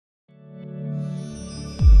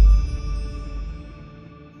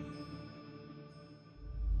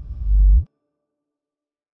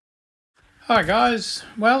Hi guys,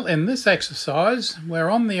 well in this exercise we're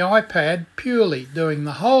on the iPad purely doing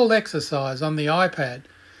the whole exercise on the iPad,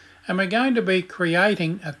 and we're going to be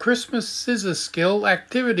creating a Christmas scissor skill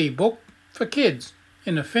activity book for kids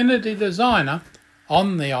in Affinity Designer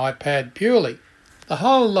on the iPad purely. The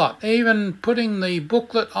whole lot, even putting the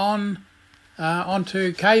booklet on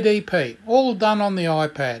onto KDP, all done on the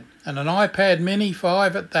iPad, and an iPad mini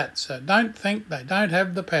 5 at that, so don't think they don't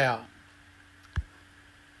have the power.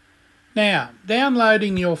 Now,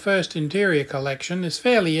 downloading your first interior collection is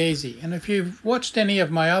fairly easy, and if you've watched any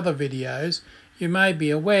of my other videos, you may be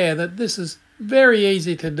aware that this is very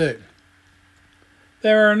easy to do.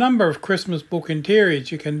 There are a number of Christmas book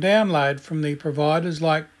interiors you can download from the providers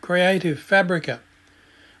like Creative Fabrica,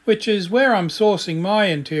 which is where I'm sourcing my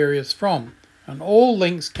interiors from, and all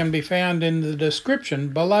links can be found in the description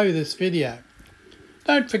below this video.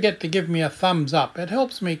 Don't forget to give me a thumbs up, it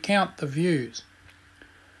helps me count the views.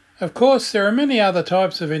 Of course, there are many other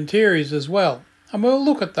types of interiors as well, and we'll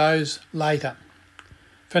look at those later.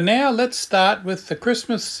 For now, let's start with the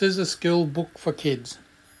Christmas Scissor Skill book for kids.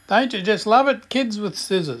 Don't you just love it? Kids with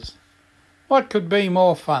scissors. What could be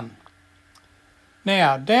more fun?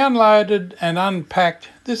 Now, downloaded and unpacked,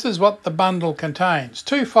 this is what the bundle contains.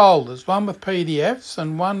 2 folders, one with PDFs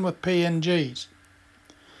and one with PNGs.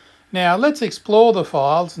 Now, let's explore the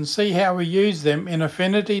files and see how we use them in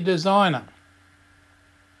Affinity Designer.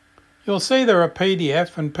 You'll see there are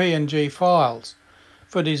PDF and PNG files.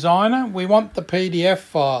 For Designer, we want the PDF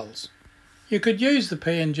files. You could use the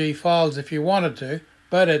PNG files if you wanted to,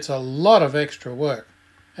 but it's a lot of extra work.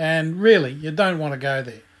 And really, you don't want to go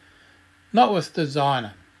there. Not with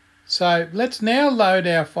Designer. So let's now load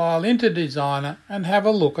our file into Designer and have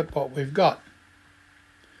a look at what we've got.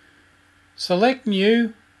 Select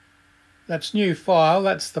New, that's New File,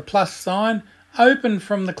 that's the plus sign. Open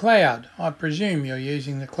from the cloud. I presume you're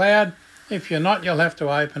using the cloud. If you're not, you'll have to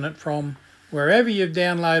open it from wherever you've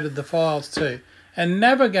downloaded the files to, and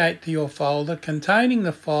navigate to your folder containing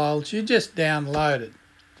the files you just downloaded.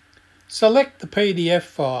 Select the PDF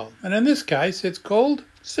file, and in this case it's called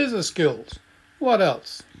Scissor Skills. What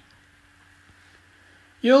else?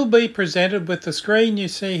 You'll be presented with the screen you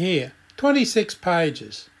see here, 26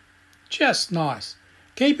 pages. Just nice.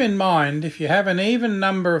 Keep in mind, if you have an even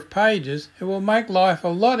number of pages, it will make life a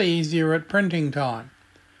lot easier at printing time.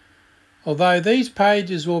 Although these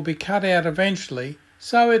pages will be cut out eventually,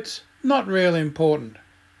 so it's not really important.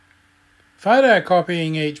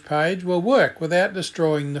 Photocopying each page will work without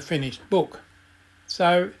destroying the finished book.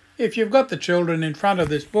 So if you've got the children in front of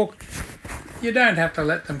this book, you don't have to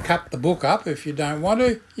let them cut the book up if you don't want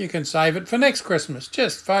to. You can save it for next Christmas.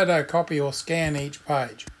 Just photocopy or scan each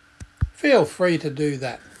page. Feel free to do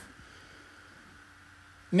that.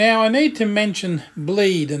 Now I need to mention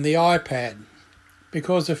bleed in the iPad,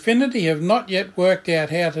 because Affinity have not yet worked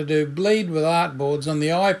out how to do bleed with artboards on the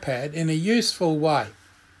iPad in a useful way.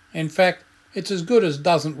 In fact, it's as good as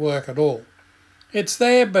doesn't work at all. It's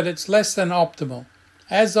there, but it's less than optimal,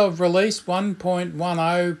 as of release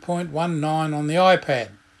 1.10.19 on the iPad.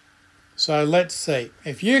 So let's see.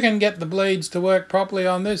 If you can get the bleeds to work properly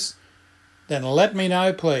on this, then let me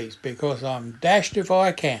know please, because I'm dashed if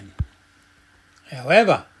I can.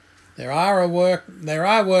 However, there are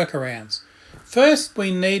workarounds. First,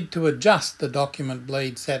 we need to adjust the document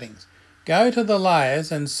bleed settings. Go to the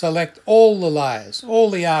layers and select all the layers, all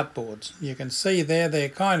the artboards. You can see there they're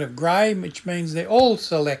kind of grey, which means they're all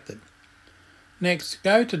selected. Next,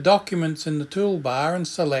 go to Documents in the toolbar and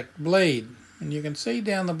select Bleed. And you can see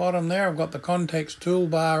down the bottom there I've got the context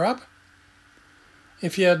toolbar up.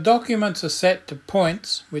 If your documents are set to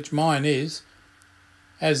points, which mine is,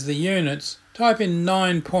 as the units, type in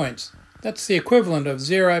 9 points. That's the equivalent of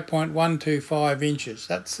 0.125 inches.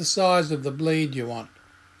 That's the size of the bleed you want.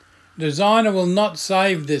 Designer will not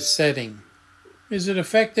save this setting. Is it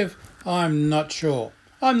effective? I'm not sure.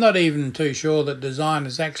 I'm not even too sure that Designer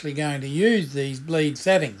is actually going to use these bleed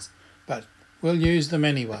settings, but we'll use them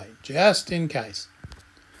anyway, just in case.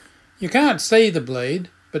 You can't see the bleed,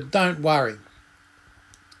 but don't worry.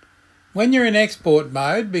 When you're in export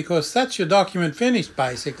mode, because that's your document finished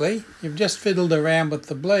basically, you've just fiddled around with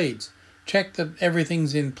the bleeds. Check that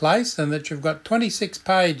everything's in place and that you've got 26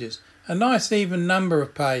 pages, a nice even number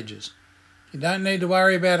of pages. You don't need to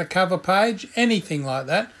worry about a cover page, anything like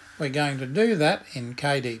that. We're going to do that in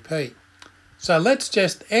KDP. So let's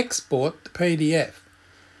just export the PDF.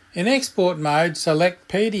 In export mode,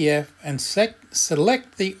 select PDF and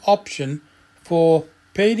select the option for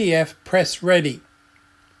PDF Press Ready.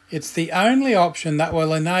 It's the only option that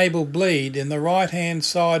will enable bleed in the right hand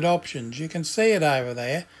side options. You can see it over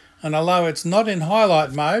there, and although it's not in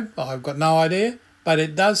highlight mode, I've got no idea, but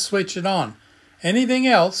it does switch it on. Anything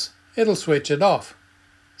else, it'll switch it off.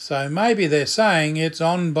 So maybe they're saying it's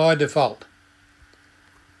on by default.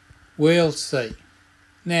 We'll see.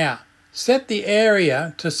 Now, set the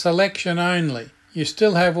area to selection only. You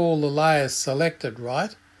still have all the layers selected,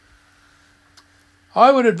 right?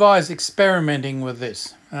 I would advise experimenting with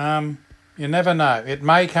this. You never know. It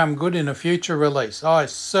may come good in a future release. I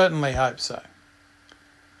certainly hope so.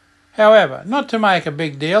 However, not to make a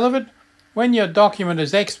big deal of it, when your document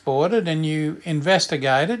is exported and you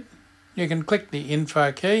investigate it, you can click the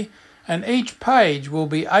info key and each page will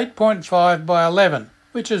be 8.5 by 11,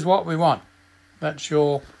 which is what we want. That's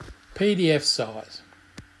your PDF size.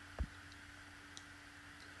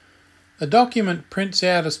 The document prints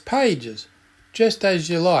out as pages, just as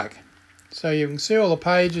you like. So you can see all the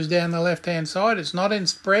pages down the left hand side. It's not in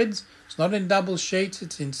spreads, it's not in double sheets,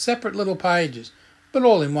 it's in separate little pages, but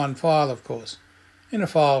all in one file of course. In a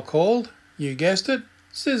file called, you guessed it,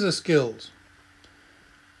 Scissor Skills.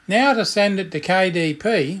 Now to send it to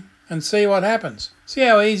KDP and see what happens. See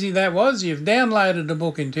how easy that was? You've downloaded the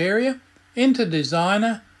book interior into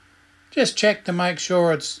Designer. Just check to make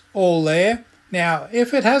sure it's all there. Now,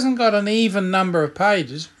 if it hasn't got an even number of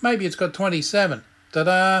pages, maybe it's got 27.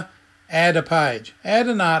 Ta-da! Add a page. Add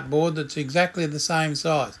an artboard that's exactly the same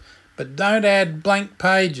size. But don't add blank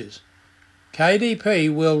pages.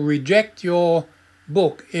 KDP will reject your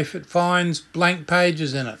book if it finds blank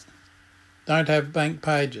pages in it. Don't have blank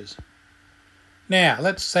pages. Now,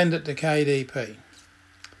 let's send it to KDP.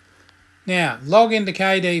 Now, log into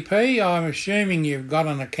KDP. I'm assuming you've got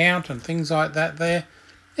an account and things like that there.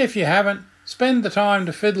 If you haven't, spend the time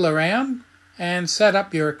to fiddle around and set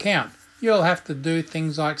up your account. You'll have to do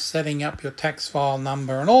things like setting up your tax file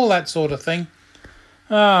number and all that sort of thing.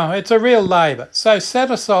 Oh, it's a real labour. So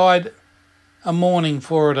set aside a morning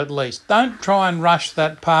for it at least. Don't try and rush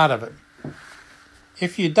that part of it.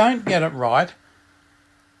 If you don't get it right,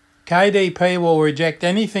 KDP will reject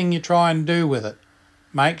anything you try and do with it.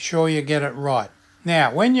 Make sure you get it right.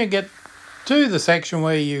 Now, when you get to the section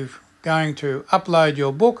where you're going to upload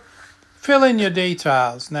your book, fill in your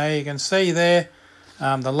details. Now you can see there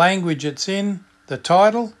the language it's in, the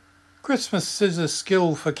title, Christmas Scissor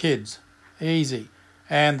Skill for Kids, easy,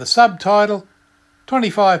 and the subtitle,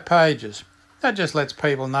 25 pages. That just lets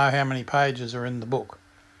people know how many pages are in the book.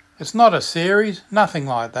 It's not a series, nothing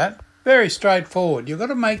like that. Very straightforward. You've got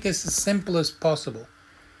to make this as simple as possible.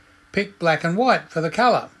 Pick black and white for the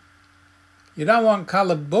colour. You don't want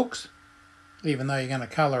coloured books, even though you're going to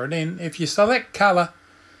colour it in. If you select colour,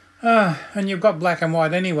 and you've got black and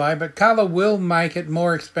white anyway, but colour will make it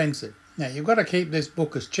more expensive. Now, you've got to keep this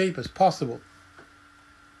book as cheap as possible.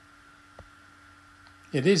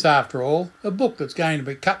 It is, after all, a book that's going to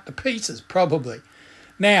be cut to pieces, probably.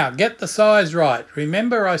 Now, get the size right.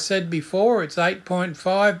 Remember I said before it's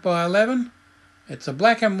 8.5 by 11? It's a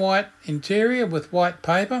black and white interior with white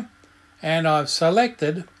paper, and I've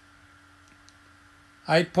selected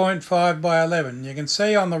 8.5 by 11. You can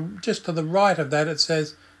see on the just to the right of that it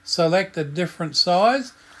says select a different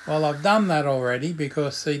size. Well, I've done that already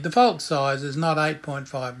because the default size is not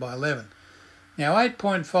 8.5 by 11. Now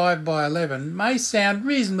 8.5 by 11 may sound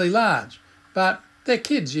reasonably large, but they're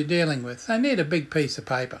kids you're dealing with. They need a big piece of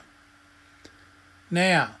paper.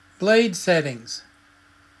 Now, bleed settings.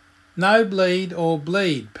 No bleed or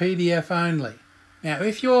bleed, PDF only. Now,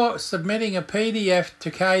 if you're submitting a PDF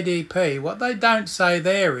to KDP, what they don't say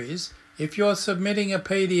there is, if you're submitting a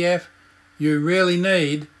PDF, you really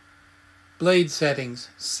need bleed settings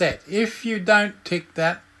set. If you don't tick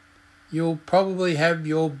that, you'll probably have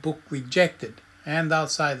your book rejected. And they'll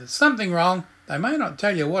say there's something wrong. They may not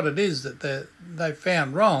tell you what it is that they've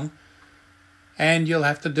found wrong, and you'll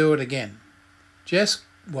have to do it again. Just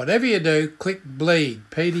whatever you do, click bleed,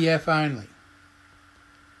 PDF only.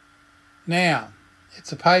 Now,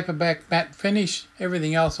 it's a paperback matte finish.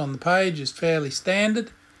 Everything else on the page is fairly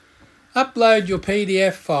standard. Upload your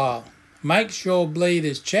PDF file. Make sure bleed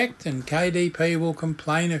is checked, and KDP will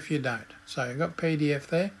complain if you don't. So you've got PDF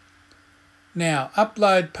there. Now,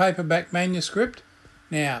 upload paperback manuscript.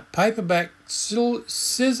 Now, paperback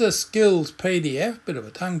Scissor Skills PDF, bit of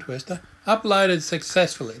a tongue twister, uploaded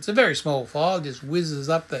successfully. It's a very small file, just whizzes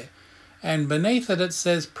up there. And beneath it, it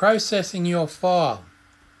says processing your file.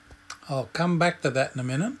 I'll come back to that in a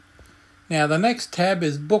minute. Now, the next tab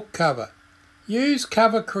is book cover. Use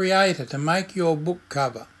Cover Creator to make your book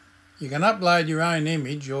cover. You can upload your own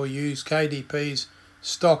image or use KDP's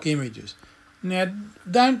stock images. Now,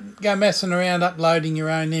 don't go messing around uploading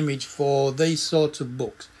your own image for these sorts of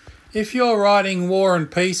books. If you're writing War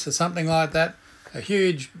and Peace or something like that, a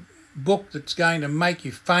huge book that's going to make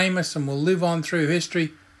you famous and will live on through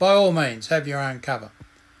history, by all means, have your own cover.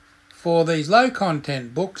 for these low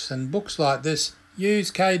content books and books like this, use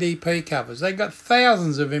KDP covers. They've got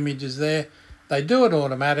thousands of images there. They do it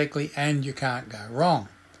automatically and you can't go wrong.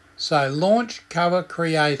 So launch cover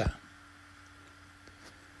creator.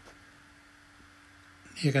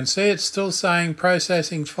 You can see it's still saying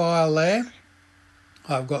processing file there.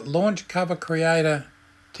 I've got launch cover creator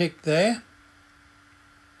ticked there.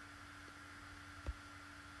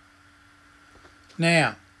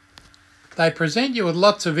 Now, they present you with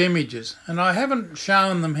lots of images, and I haven't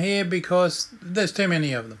shown them here because there's too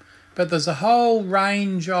many of them. But there's a whole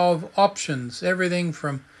range of options, everything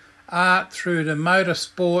from art through to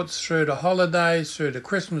motorsports, through to holidays, through to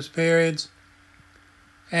Christmas periods.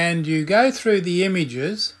 And you go through the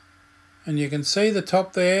images, and you can see the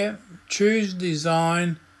top there, choose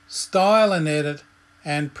design, style and edit,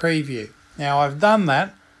 and preview. Now I've done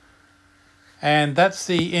that. And that's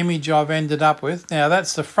the image I've ended up with. Now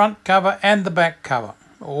that's the front cover and the back cover,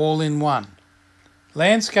 all in one.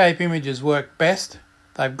 Landscape images work best.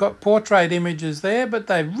 They've got portrait images there, but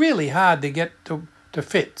they're really hard to get to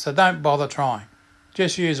fit, so don't bother trying.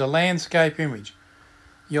 Just use a landscape image.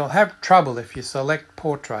 You'll have trouble if you select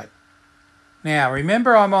portrait. Now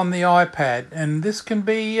remember, I'm on the iPad, and this can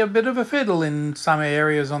be a bit of a fiddle in some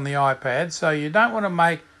areas on the iPad, so you don't want to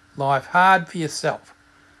make life hard for yourself.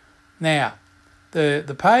 Now,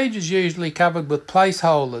 the page is usually covered with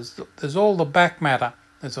placeholders. There's all the back matter.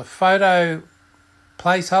 There's a photo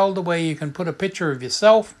placeholder where you can put a picture of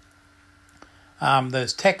yourself.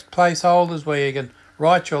 There's text placeholders where you can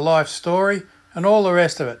write your life story and all the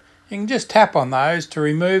rest of it. You can just tap on those to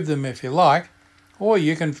remove them if you like, or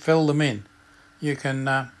you can fill them in. You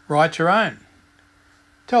can write your own.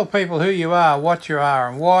 Tell people who you are, what you are,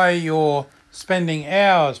 and why you're spending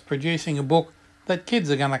hours producing a book that kids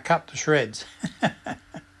are going to cut to shreds.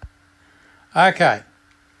 Okay,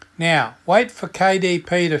 now wait for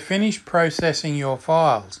KDP to finish processing your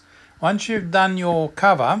files. Once you've done your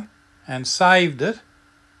cover and saved it,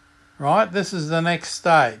 right, this is the next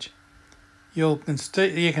stage. You can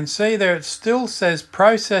see there it still says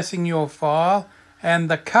processing your file and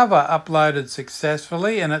the cover uploaded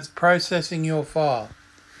successfully, and it's processing your file.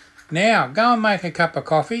 Now go and make a cup of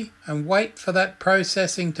coffee and wait for that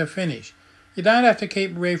processing to finish. You don't have to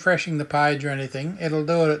keep refreshing the page or anything, it'll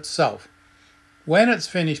do it itself. When it's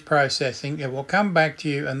finished processing, it will come back to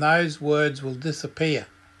you and those words will disappear.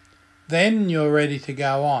 Then you're ready to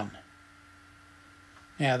go on.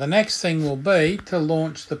 Now the next thing will be to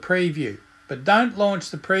launch the preview, but don't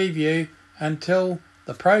launch the preview until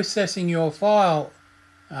the processing your file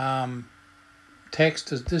text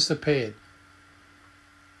has disappeared.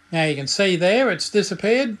 Now you can see there it's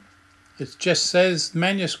disappeared. It just says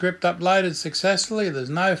manuscript uploaded successfully. There's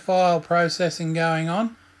no file processing going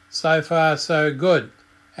on. So far so good.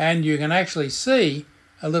 And you can actually see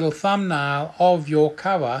a little thumbnail of your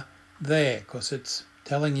cover there because it's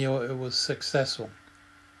telling you it was successful.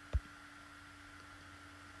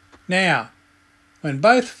 Now, when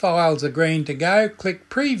both files are green to go, click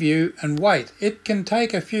preview and wait. It can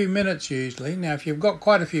take a few minutes usually. Now if you've got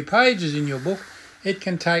quite a few pages in your book, it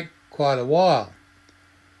can take quite a while.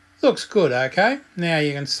 Looks good, okay? Now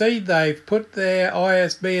you can see they've put their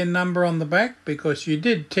ISBN number on the back because you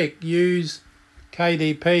did tick use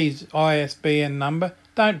KDP's ISBN number.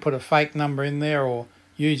 Don't put a fake number in there or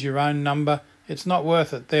use your own number. It's not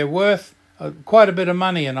worth it. They're worth quite a bit of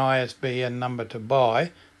money, an ISBN number to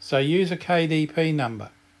buy, so use a KDP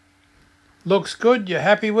number. Looks good, you're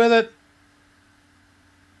happy with it?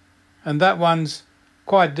 And that one's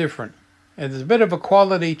quite different. And there's a bit of a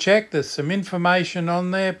quality check. There's some information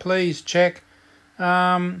on there. Please check.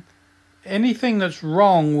 Anything that's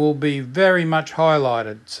wrong will be very much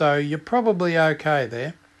highlighted. So you're probably okay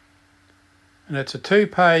there. And it's a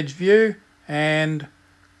 2-page view. And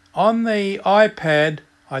on the iPad,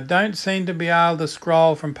 I don't seem to be able to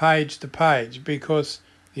scroll from page to page because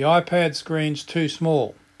the iPad screen's too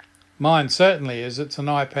small. Mine certainly is. It's an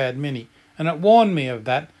iPad mini. And it warned me of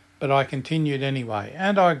that, but I continued anyway.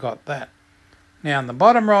 And I got that. Now in the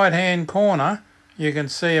bottom right hand corner you can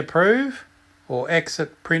see approve or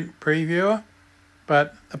exit print previewer,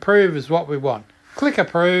 but approve is what we want. Click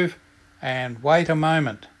approve and wait a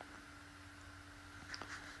moment.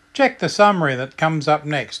 Check the summary that comes up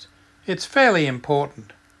next. It's fairly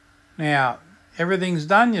important. Now everything's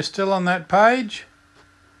done, you're still on that page.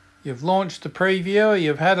 You've launched the previewer,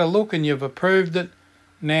 you've had a look and you've approved it.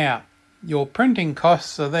 Now your printing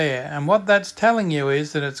costs are there, and what that's telling you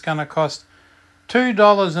is that it's going to cost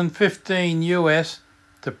 $2.15 US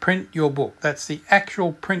to print your book. That's the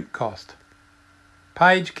actual print cost.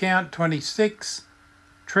 Page count 26,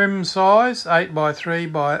 trim size 8 by 3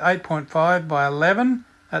 by 8.5 by 11,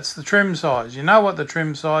 That's the trim size. You know what the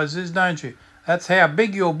trim size is, don't you? That's how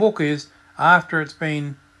big your book is after it's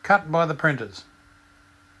been cut by the printers.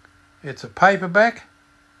 It's a paperback.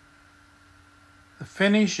 The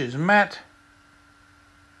finish is matte.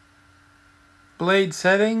 Bleed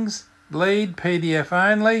settings, bleed PDF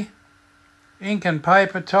only. Ink and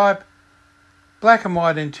paper type. Black and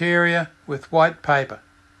white interior with white paper.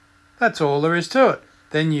 That's all there is to it.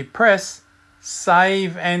 Then you press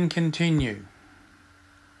Save and Continue.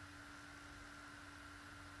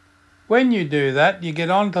 When you do that, you get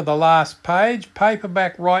onto the last page,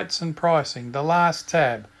 Paperback Rights and Pricing, the last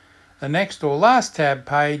tab. The next or last tab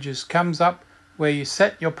page comes up where you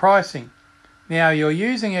set your pricing. Now you're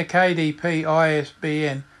using a KDP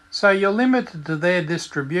ISBN, so you're limited to their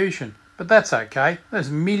distribution. But that's okay.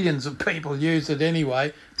 There's millions of people use it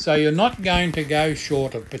anyway, so you're not going to go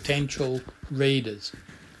short of potential readers.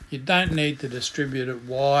 You don't need to distribute it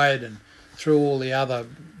wide and through all the other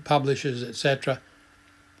publishers, etc.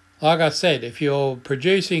 Like I said, if you're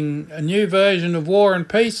producing a new version of War and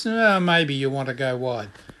Peace, maybe you want to go wide.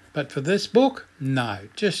 But for this book, no.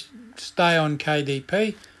 Just stay on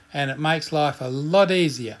KDP and it makes life a lot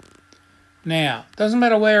easier. Now, doesn't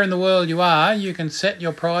matter where in the world you are, you can set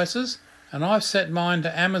your prices. And I've set mine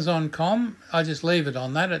to Amazon.com. I just leave it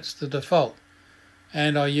on that. It's the default.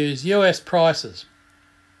 And I use US prices.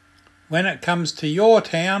 When it comes to your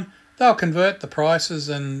town, they'll convert the prices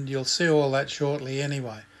and you'll see all that shortly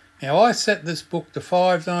anyway. Now, I set this book to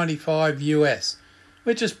 $5.95 US,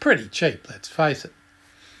 which is pretty cheap, let's face it.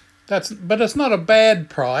 But it's not a bad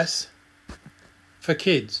price for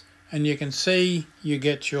kids. And you can see you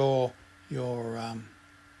get the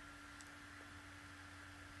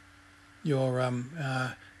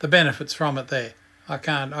benefits from it there. I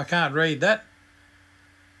can't read that.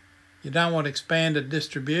 You don't want expanded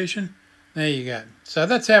distribution. There you go. So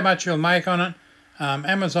that's how much you'll make on it.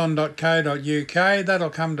 Amazon.co.uk, that'll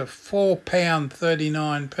come to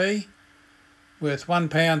 £4.39p with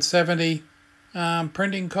 £1.70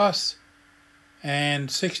 printing costs, and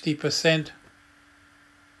 60%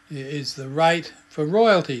 is the rate for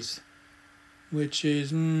royalties, which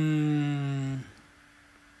is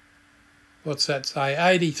what's that say,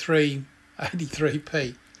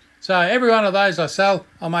 83p. So every one of those I sell,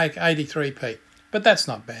 I'll make 83p. But that's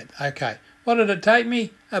not bad. Okay, what did it take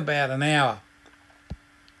me? About an hour.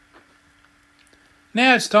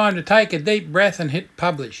 Now it's time to take a deep breath and hit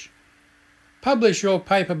publish. Publish your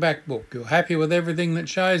paperback book. You're happy with everything that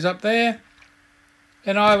shows up there?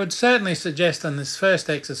 And I would certainly suggest in this first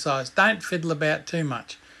exercise, don't fiddle about too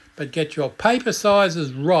much, but get your paper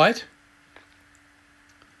sizes right.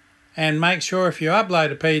 And make sure if you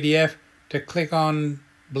upload a PDF to click on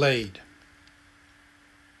bleed.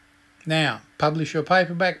 Now, publish your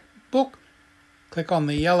paperback book. Click on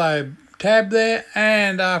the yellow tab there,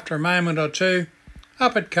 and after a moment or two,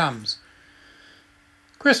 up it comes.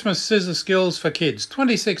 Christmas Scissor Skills for Kids,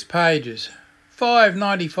 26 pages,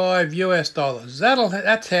 $5.95 US.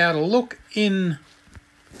 That's how it'll look in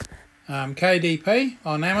KDP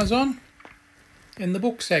on Amazon in the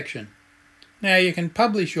book section. Now you can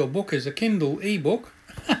publish your book as a Kindle ebook.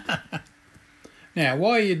 Now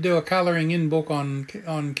why you do a colouring in book on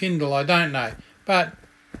Kindle I don't know, but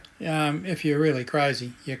if you're really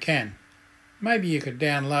crazy you can. Maybe you could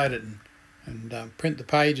download it and print the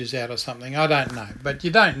pages out or something, I don't know. But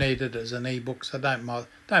you don't need it as an ebook, so don't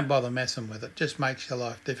bother messing with it. It just makes your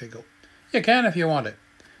life difficult. You can if you want it.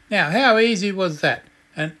 Now how easy was that?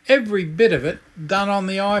 And every bit of it done on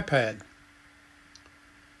the iPad.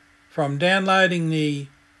 From downloading the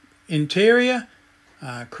interior,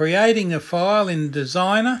 creating a file in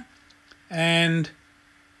Designer and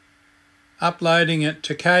uploading it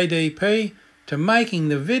to KDP, to making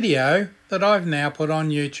the video that I've now put on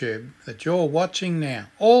YouTube that you're watching now.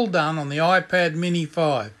 All done on the iPad Mini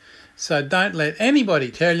 5. So don't let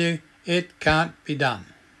anybody tell you it can't be done.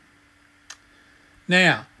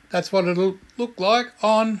 Now, that's what it'll look like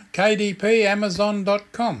on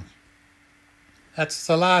kdpamazon.com. That's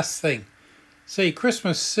the last thing. See,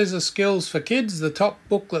 Christmas Scissor Skills for Kids, the top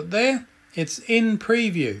booklet there, it's in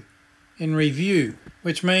preview, in review,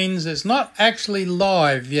 which means it's not actually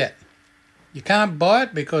live yet. You can't buy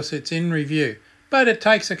it because it's in review, but it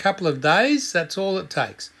takes a couple of days, that's all it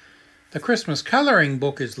takes. The Christmas colouring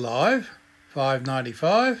book is live,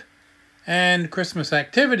 $5.95, and Christmas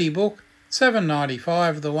activity book,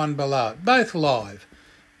 $7.95, the one below it, both live.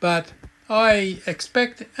 But I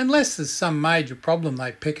expect, unless there's some major problem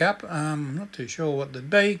they pick up, I'm not too sure what that'd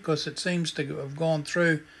be because it seems to have gone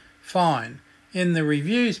through fine. In the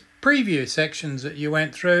reviews, preview sections that you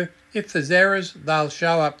went through, if there's errors, they'll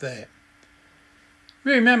show up there.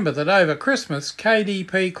 Remember that over Christmas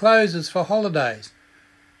KDP closes for holidays,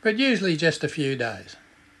 but usually just a few days.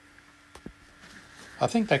 I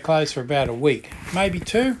think they close for about a week, maybe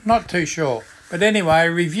 2, not too sure. But anyway,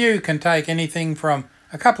 review can take anything from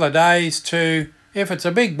a couple of days to, if it's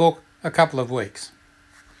a big book, a couple of weeks.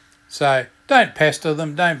 So don't pester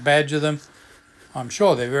them, don't badger them. I'm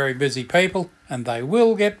sure they're very busy people and they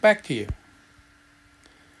will get back to you.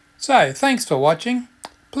 So thanks for watching.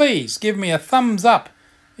 Please give me a thumbs up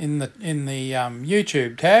in the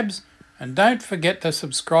YouTube tabs, and don't forget to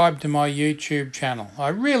subscribe to my YouTube channel. I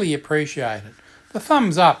really appreciate it. The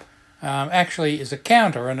thumbs up actually is a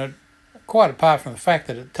counter, and quite apart from the fact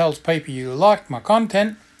that it tells people you like my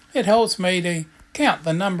content, it helps me to count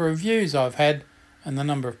the number of views I've had and the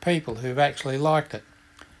number of people who've actually liked it.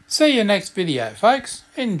 See you next video, folks.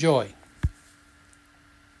 Enjoy.